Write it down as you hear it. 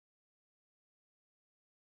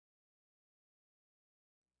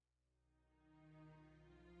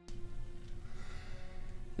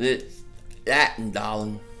It's that and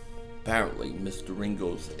darling. Apparently, Mr.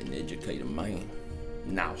 Ringo's an educated man.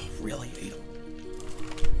 Now, really hate him.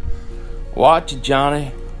 Watch it,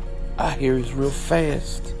 Johnny. I hear he's real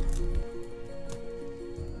fast.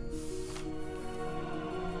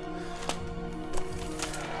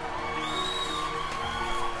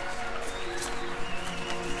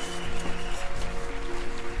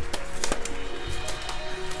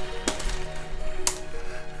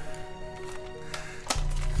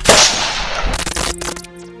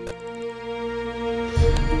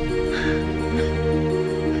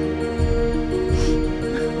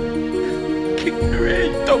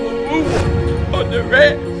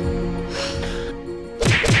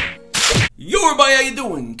 Yo everybody, how you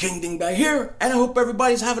doing? King Dingbat here, and I hope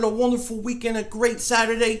everybody's having a wonderful weekend, a great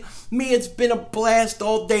Saturday. Me, it's been a blast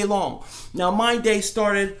all day long. Now, my day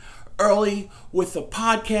started early with a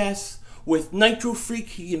podcast with Nitro Freak.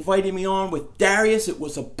 He invited me on with Darius. It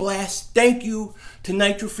was a blast. Thank you to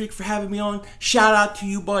Nitro Freak for having me on. Shout out to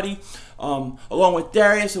you, buddy. Along with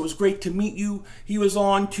Darius, it was great to meet you. He was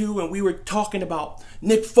on too, and we were talking about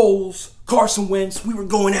Nick Foles, Carson Wentz. We were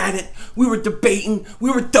going at it. We were debating.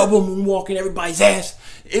 We were double moonwalking everybody's ass.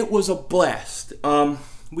 It was a blast.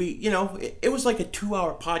 It was like a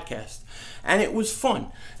 2-hour podcast, and it was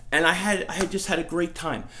fun. And I had just had a great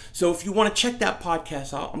time. So if you want to check that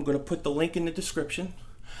podcast out, I'm going to put the link in the description,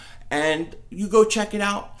 and you go check it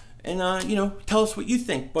out. And, tell us what you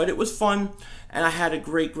think. But it was fun, and I had a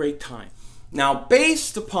great time. Now,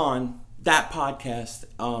 based upon that podcast,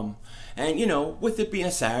 with it being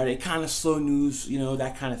a Saturday, kind of slow news,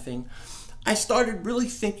 that kind of thing, I started really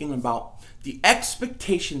thinking about the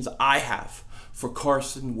expectations I have for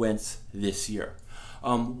Carson Wentz this year.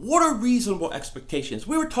 What are reasonable expectations?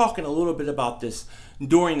 We were talking a little bit about this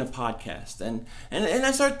during the podcast, and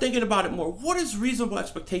I started thinking about it more. What is reasonable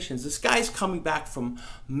expectations? This guy's coming back from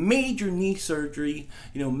major knee surgery,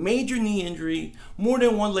 major knee injury, more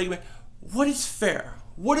than one ligament. What is fair?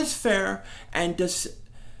 What is fair? And does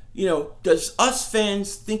us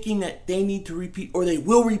fans thinking that they need to repeat or they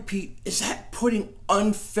will repeat, is that putting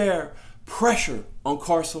unfair pressure on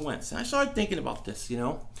Carson Wentz? And I started thinking about this,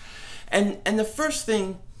 And the first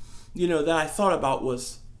thing, that I thought about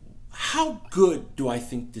was, how good do I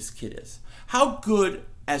think this kid is? How good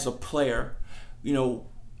as a player,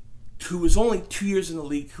 who was only 2 years in the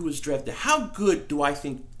league, who was drafted, how good do I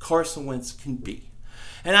think Carson Wentz can be?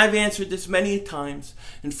 And I've answered this many times,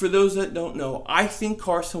 and for those that don't know, I think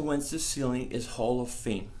Carson Wentz's ceiling is Hall of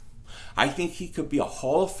Fame. I think he could be a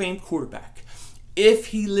Hall of Fame quarterback if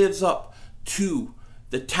he lives up to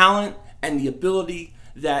the talent and the ability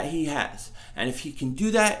that he has. And if he can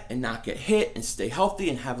do that and not get hit and stay healthy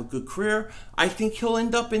and have a good career, I think he'll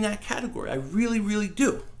end up in that category. I really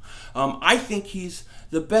do. I think he's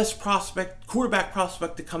the best quarterback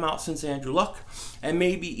prospect to come out since Andrew Luck, and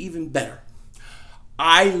maybe even better.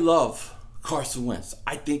 I love Carson Wentz.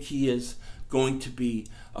 I think he is going to be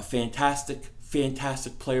a fantastic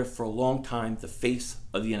player for a long time, the face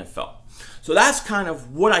of the NFL. So that's kind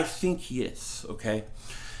of what I think he is, okay?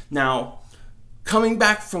 Now, coming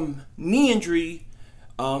back from knee injury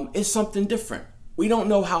is something different. We don't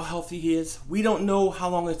know how healthy he is. We don't know how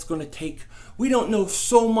long it's going to take. We don't know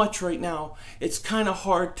so much right now. It's kind of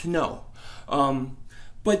hard to know.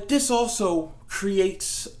 But this also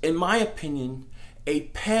creates, in my opinion, a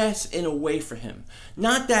pass in a way for him.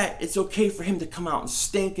 Not that it's okay for him to come out and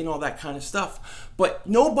stink and all that kind of stuff, but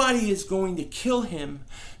nobody is going to kill him.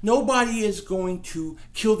 Nobody is going to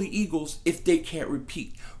kill the Eagles if they can't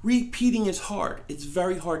repeat. Repeating is hard. It's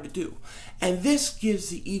very hard to do. And this gives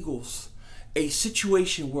the Eagles a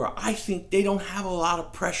situation where I think they don't have a lot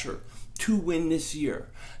of pressure to win this year.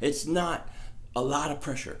 It's not a lot of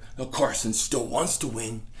pressure. Now, Carson still wants to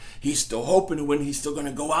win. He's still hoping to win. He's still going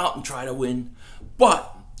to go out and try to win.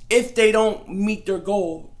 But if they don't meet their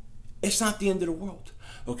goal, it's not the end of the world.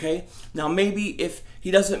 Okay? Now, maybe if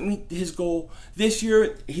he doesn't meet his goal this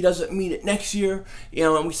year, he doesn't meet it next year,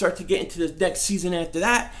 and we start to get into the next season after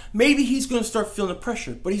that, maybe he's going to start feeling the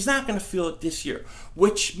pressure. But he's not going to feel it this year,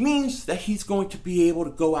 which means that he's going to be able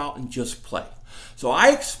to go out and just play. So I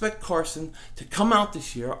expect Carson to come out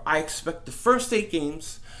this year. I expect the first 8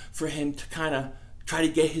 games for him to kind of try to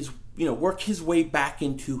get his, work his way back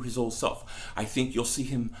into his old self. I think you'll see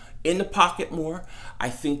him in the pocket more. I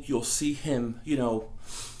think you'll see him,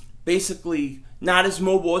 basically not as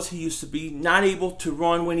mobile as he used to be, not able to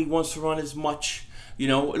run when he wants to run as much.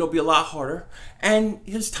 It'll be a lot harder. And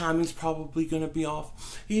his timing's probably going to be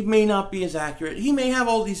off. He may not be as accurate. He may have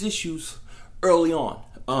all these issues early on.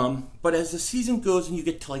 But as the season goes and you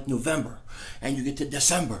get to like November and you get to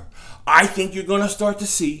December, I think you're going to start to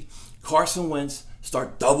see Carson Wentz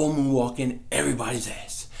start double moonwalking everybody's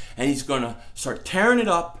ass. And he's going to start tearing it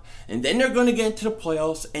up. And then they're going to get into the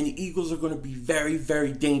playoffs, and the Eagles are going to be very,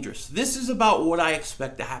 very dangerous. This is about what I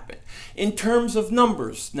expect to happen. In terms of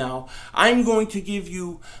numbers, now, I'm going to give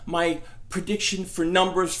you my prediction for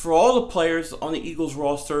numbers for all the players on the Eagles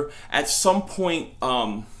roster at some point,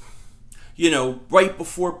 right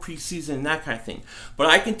before preseason and that kind of thing. But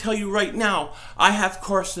I can tell you right now, I have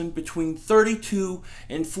Carson between 32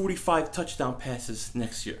 and 45 touchdown passes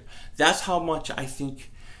next year. That's how much I think.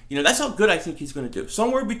 That's how good I think he's going to do.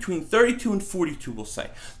 Somewhere between 32 and 42, we'll say.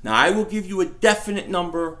 Now, I will give you a definite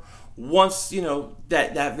number once,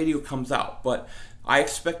 that video comes out. But I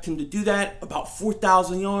expect him to do that, about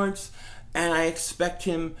 4,000 yards. And I expect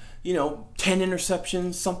him, 10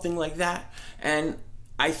 interceptions, something like that. And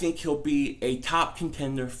I think he'll be a top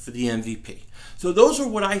contender for the MVP. So those are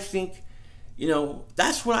what I think,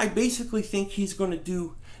 that's what I basically think he's going to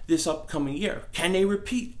do this upcoming year. Can they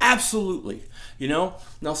repeat? Absolutely.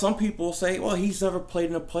 Now some people will say, well, he's never played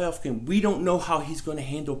in a playoff game. We don't know how he's going to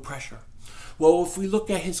handle pressure. Well, if we look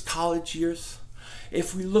at his college years,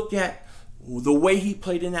 if we look at the way he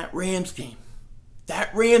played in that Rams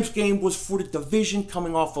game was for the division,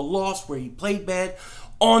 coming off a loss where he played bad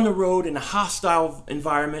on the road in a hostile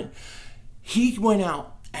environment. He went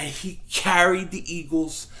out and he carried the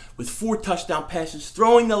Eagles with 4 touchdown passes,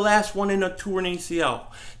 throwing the last one in a torn ACL.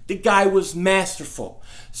 The guy was masterful.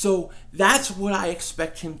 So that's what I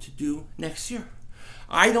expect him to do next year.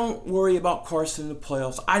 I don't worry about Carson in the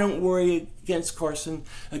playoffs. I don't worry against Carson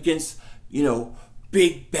against,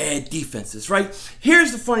 big, bad defenses, right?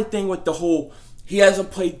 Here's the funny thing with the whole he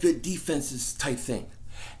hasn't played good defenses type thing.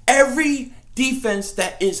 Every defense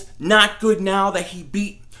that is not good now that he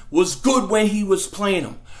beat was good when he was playing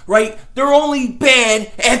them, right? They're only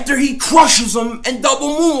bad after he crushes them and double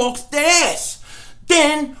moonwalks their ass.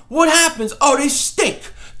 Then what happens? Oh, they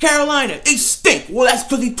stink. Carolina, they stink. Well, that's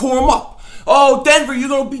because he tore them up. Oh, Denver, you're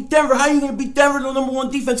going to beat Denver. How are you going to beat Denver, the number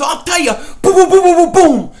 1 defense? I'll tell you. Boom, boom, boom, boom, boom,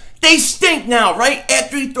 boom. They stink now, right?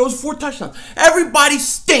 After he throws 4 touchdowns. Everybody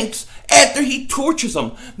stinks after he tortures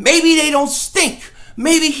them. Maybe they don't stink.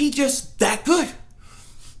 Maybe he just that good.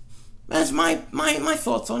 That's my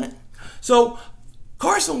thoughts on it. So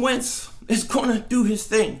Carson Wentz is going to do his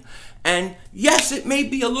thing. And yes, it may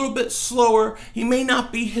be a little bit slower. He may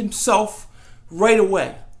not be himself right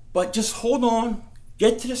away. But just hold on.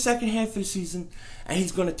 Get to the second half of the season, and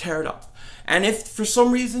he's going to tear it up. And if for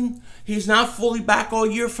some reason he's not fully back all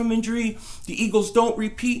year from injury, the Eagles don't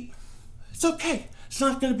repeat, it's okay. It's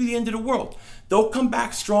not going to be the end of the world. They'll come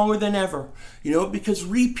back stronger than ever, because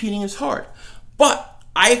repeating is hard. But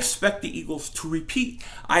I expect the Eagles to repeat.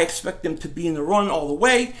 I expect them to be in the run all the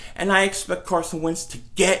way, and I expect Carson Wentz to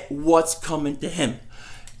get what's coming to him.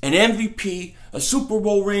 An MVP, a Super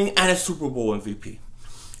Bowl ring, and a Super Bowl MVP.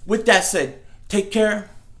 With that said, take care.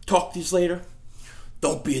 Talk to you later.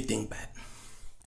 Don't be a dingbat.